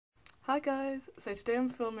Hi guys, so today I'm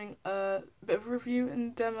filming a bit of a review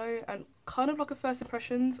and demo and kind of like a first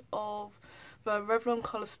impressions of the Revlon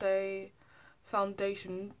ColorStay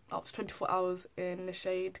foundation up to 24 hours in the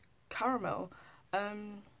shade Caramel.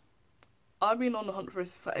 I've been on the hunt for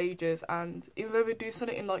this for ages, and even though they do sell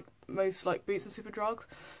it in like most like Boots and Superdrugs,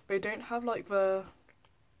 they don't have like the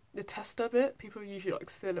tester bit. People usually like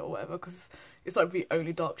steal it or whatever because it's like the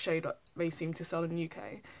only dark shade that they seem to sell in the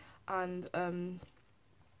UK. And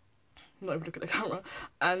not even looking at the camera,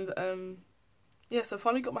 and yeah, so I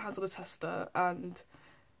finally got my hands on the tester, and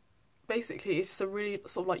basically it's just a really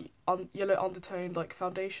sort of like yellow undertoned like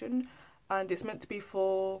foundation, and it's meant to be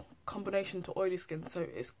for combination to oily skin, so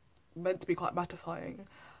it's meant to be quite mattifying.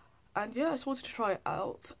 And yeah, I just wanted to try it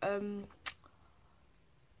out.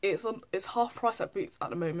 It's half price at Boots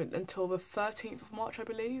at the moment until the 13th of March, I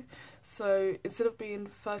believe. So instead of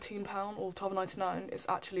being £13 or £12.99, it's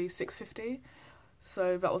actually £6.50.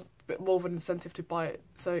 So that was a bit more of an incentive to buy it.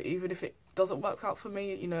 So even if it doesn't work out for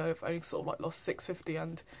me, you know, I've only sort of like lost £6.50,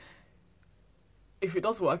 and if it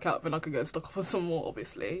does work out, then I could go and stock up on some more,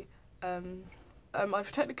 obviously.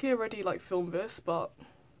 I've technically already like filmed this, but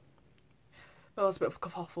there was a bit of a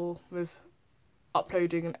kerfuffle with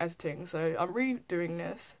uploading and editing, so I'm redoing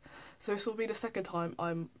this. So this will be the second time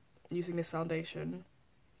I'm using this foundation.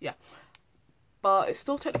 Yeah. But it's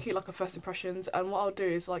still technically like a first impressions, and what I'll do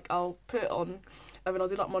is like I'll put it on and then I'll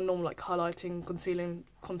do like my normal like highlighting, concealing,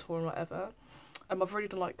 contour and whatever. I've already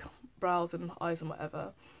done like brows and eyes and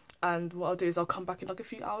whatever, and what I'll do is I'll come back in like a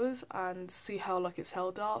few hours and see how like it's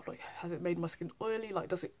held up, like has it made my skin oily, like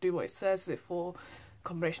does it do what it says, is it for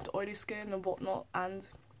combination to oily skin and whatnot. And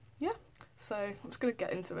yeah, so I'm just gonna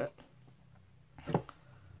get into it.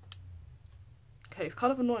 Okay, it's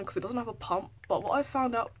kind of annoying because it doesn't have a pump, but what I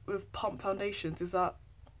found out with pump foundations is that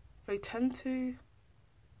they tend to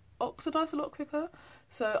oxidize a lot quicker.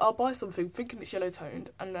 So I'll buy something thinking it's yellow toned,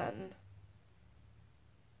 and then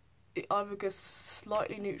it either goes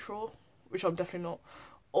slightly neutral, which I'm definitely not,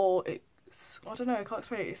 or it's, I don't know, I can't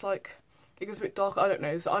explain it, it's like it goes a bit darker, I don't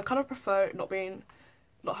know. So I kind of prefer it not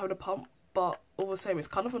having a pump, but all the same it's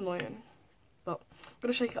kind of annoying. But I'm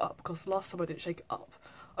gonna shake it up because last time I didn't shake it up,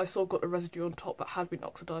 I still got a residue on top that had been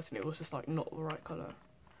oxidised and it was just like not the right colour.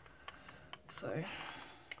 So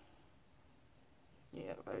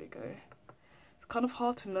yeah, there we go. It's kind of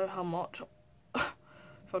hard to know how much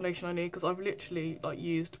foundation I need because I've literally like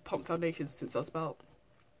used pump foundations since I was about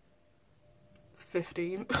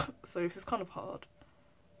 15 so this is kind of hard.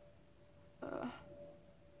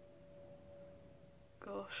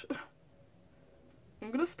 Gosh. I'm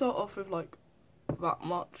gonna start off with like that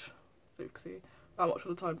much, so you can see, that much for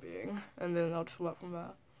the time being, and then I'll just work from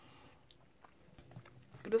there.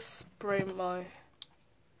 I'm gonna spray my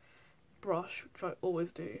brush, which I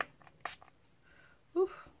always do.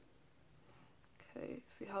 Oof. Okay,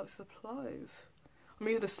 see how this applies. I'm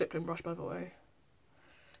using a stippling brush, by the way.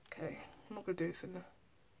 Okay, I'm not gonna do this in there.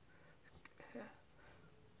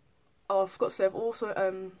 Oh, I forgot to say, I've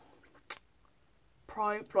also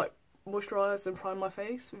moisturised and primed my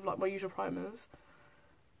face with like my usual primers.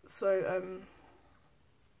 So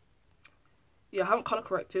yeah, I haven't colour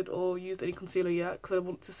corrected or used any concealer yet because I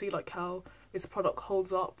want to see like how this product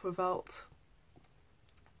holds up without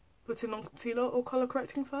putting on concealer or colour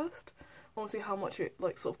correcting first. I want to see how much it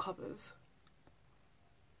like sort of covers.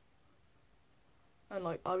 And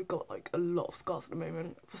like I've got like a lot of scars at the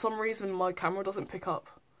moment. For some reason my camera doesn't pick up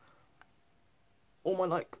all my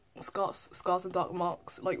like scars and dark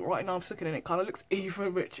marks. Like right now I'm just looking at it, kind of looks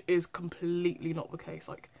even, which is completely not the case.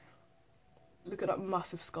 Like look at that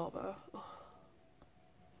massive scar there. Oh.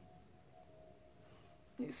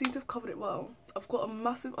 It seems to have covered it well. I've got a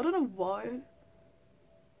massive, I don't know why,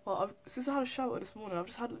 well since I had a shower this morning I've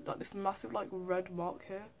just had like this massive like red mark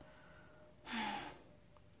here.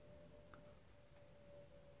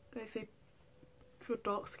 They say if you're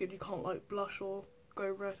dark skinned you can't like blush or go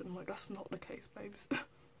red, and I'm like, that's not the case, babes.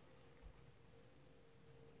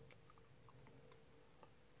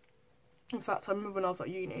 In fact, I remember when I was at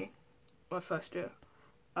uni, my first year,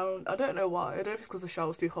 I don't know why, I don't know if it's because the shower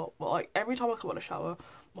was too hot, but like every time I come out of the shower,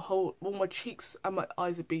 all my cheeks and my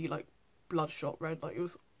eyes would be like bloodshot red. Like it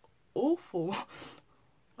was awful.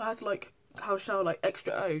 I had to like have a shower like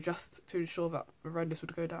extra O just to ensure that the redness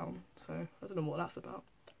would go down. So I don't know what that's about.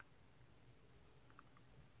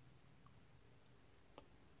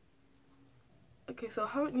 Okay, so I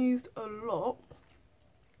haven't used a lot,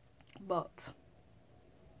 but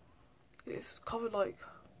it's covered like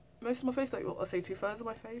most of my face, like what I say 2/3 of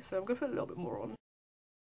my face, so I'm gonna put a little bit more on.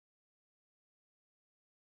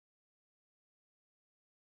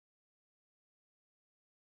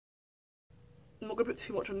 I'm not going to put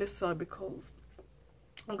too much on this side because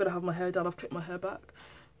I'm going to have my hair down. I've clipped my hair back,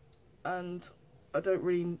 and I don't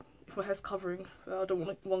really, if my hair's covering, I don't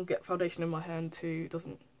want to, one, get foundation in my hair, and two, it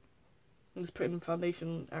doesn't, I'm just putting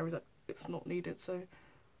foundation in areas that it's not needed. So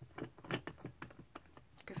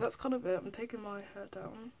okay, so that's kind of it. I'm taking my hair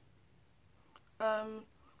down.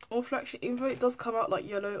 Also, actually, even though it does come out like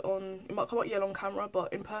yellow on, it might come out yellow on camera,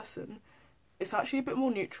 but in person it's actually a bit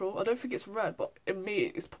more neutral. I don't think it's red, but in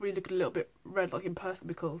me it's probably looking a little bit red like in person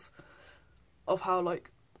because of how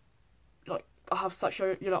like I have such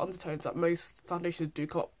yellow undertones that most foundations do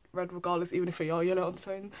come up red regardless, even if they are yellow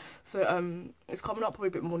undertone. So it's coming up probably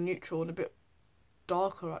a bit more neutral and a bit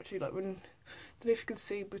darker actually. Like when, I don't know if you can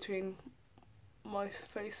see between my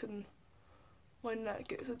face and my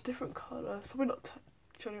neck, it's a different colour. It's probably not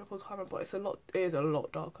showing up on camera, but it is a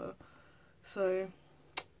lot darker. So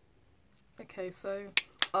okay, so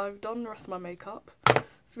I've done the rest of my makeup. So I'm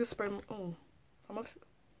gonna spray my, oh, I was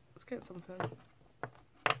getting something.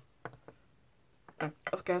 Oh,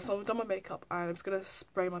 okay, so I've done my makeup and I'm just gonna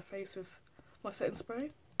spray my face with my setting spray.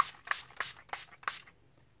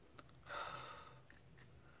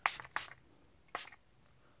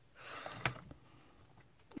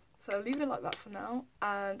 So I'm leaving it like that for now,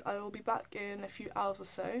 and I will be back in a few hours or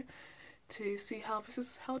so to see how this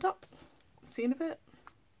is held up. See you in a bit.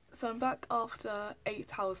 So I'm back after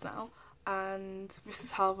 8 hours now, and this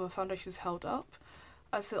is how the foundation is held up.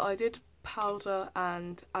 As I said, I did powder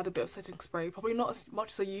and add a bit of setting spray, probably not as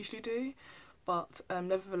much as I usually do, but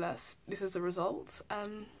nevertheless, this is the result.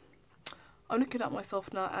 I'm looking at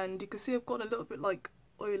myself now, and you can see I've got a little bit like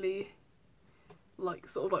oily, like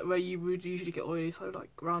sort of like where you would usually get oily, so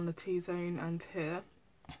like around the T-zone and here.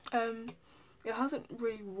 It hasn't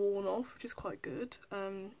really worn off, which is quite good.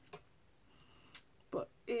 But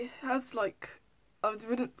it has like, I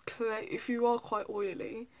wouldn't claim, if you are quite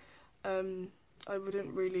oily, I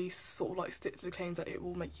wouldn't really sort of like stick to the claims that it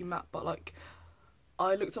will make you matte, but like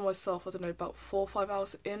I looked at myself, I don't know, about 4 or 5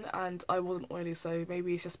 hours in and I wasn't oily, so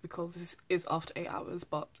maybe it's just because this is after 8 hours,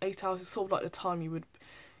 but 8 hours is sort of like the time you would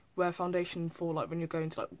wear foundation for, like when you're going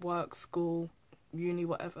to like work, school, uni,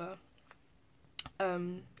 whatever.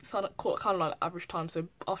 So kind of like average time, so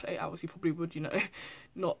after 8 hours you probably would, you know,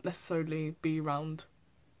 not necessarily be around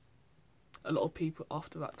a lot of people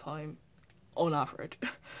after that time, on average.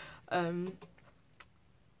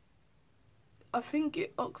 I think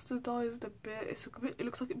it oxidized a bit. It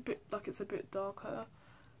looks like it's a bit darker.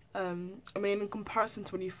 I mean, in comparison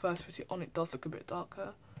to when you first put it on, it does look a bit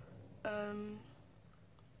darker.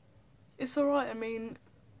 It's alright. I mean,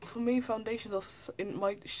 for me, foundations are in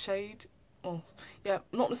my shade. Oh, yeah,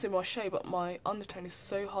 not necessarily my shade, but my undertone is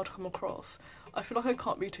so hard to come across. I feel like I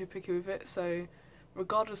can't be too picky with it. So,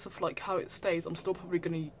 regardless of like how it stays, I'm still probably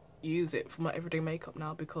gonna use it for my everyday makeup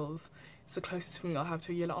now because it's the closest thing I have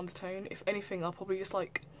to a yellow undertone. If anything, I'll probably just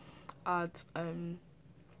like add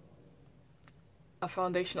a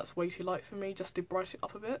foundation that's way too light for me just to brighten it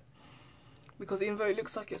up a bit, because even though it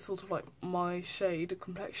looks like it's sort of like my shade of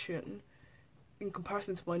complexion, in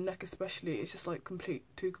comparison to my neck especially, it's just like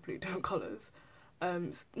two completely different colours.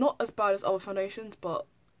 It's not as bad as other foundations, but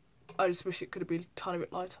I just wish it could have been a tiny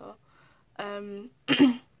bit lighter.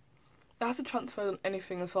 It hasn't transferred on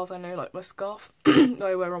anything as far as I know, like my scarf that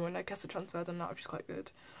I wear around my neck hasn't transferred on that, which is quite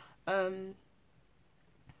good. You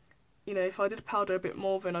know, if I did powder a bit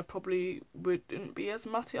more, then I probably wouldn't be as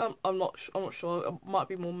matte. I'm not sure. It might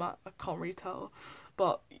be more matte. I can't really tell.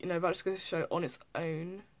 But you know, that just goes to show on its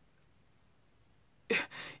own,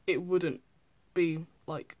 it wouldn't be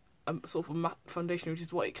like a sort of a matte foundation, which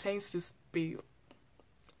is what it claims to be.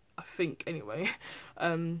 I think anyway.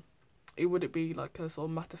 It wouldn't be like a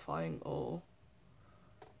sort of mattifying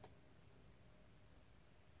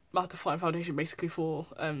foundation basically for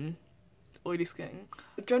oily skin.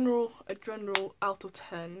 A general out of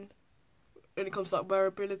 10 when it comes to like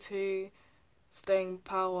wearability, staying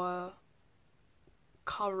power,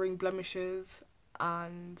 covering blemishes,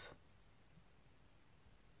 and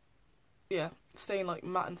yeah, staying like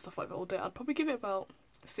matte and stuff like that all day. I'd probably give it about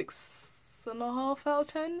 6.5 out of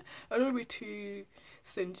 10. I don't want to be too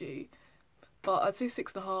stingy, but I'd say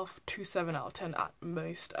 6.5 to 7 out of 10 at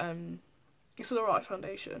most. It's an alright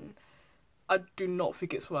foundation. I do not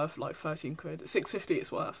think it's worth like 13 quid. 6.50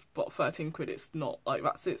 it's worth, but 13 quid it's not. Like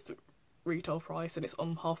that's its retail price and it's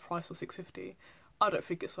on half price for 6.50. I don't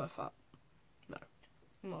think it's worth that. No,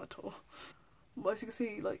 not at all. But as you can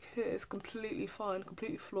see, like here, it's completely fine,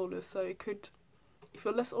 completely flawless. So it could, if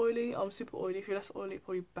you're less oily, I'm super oily. If you're less oily,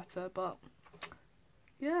 probably better. But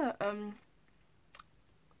yeah,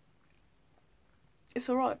 it's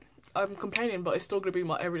alright. I'm complaining, but it's still gonna be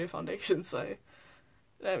my everyday foundation. So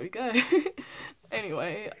There we go.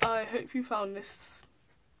 Anyway, I hope you found this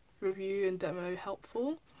review and demo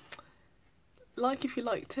helpful. Like if you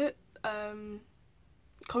liked it.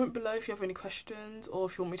 Comment below if you have any questions or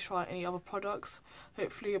if you want me to try any other products.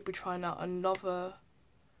 Hopefully I'll be trying out another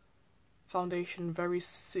foundation very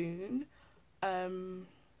soon. Because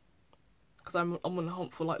I'm on the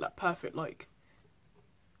hunt for like that perfect like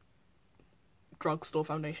drugstore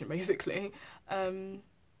foundation basically. And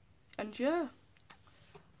yeah,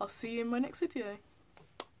 I'll see you in my next video.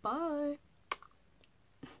 Bye.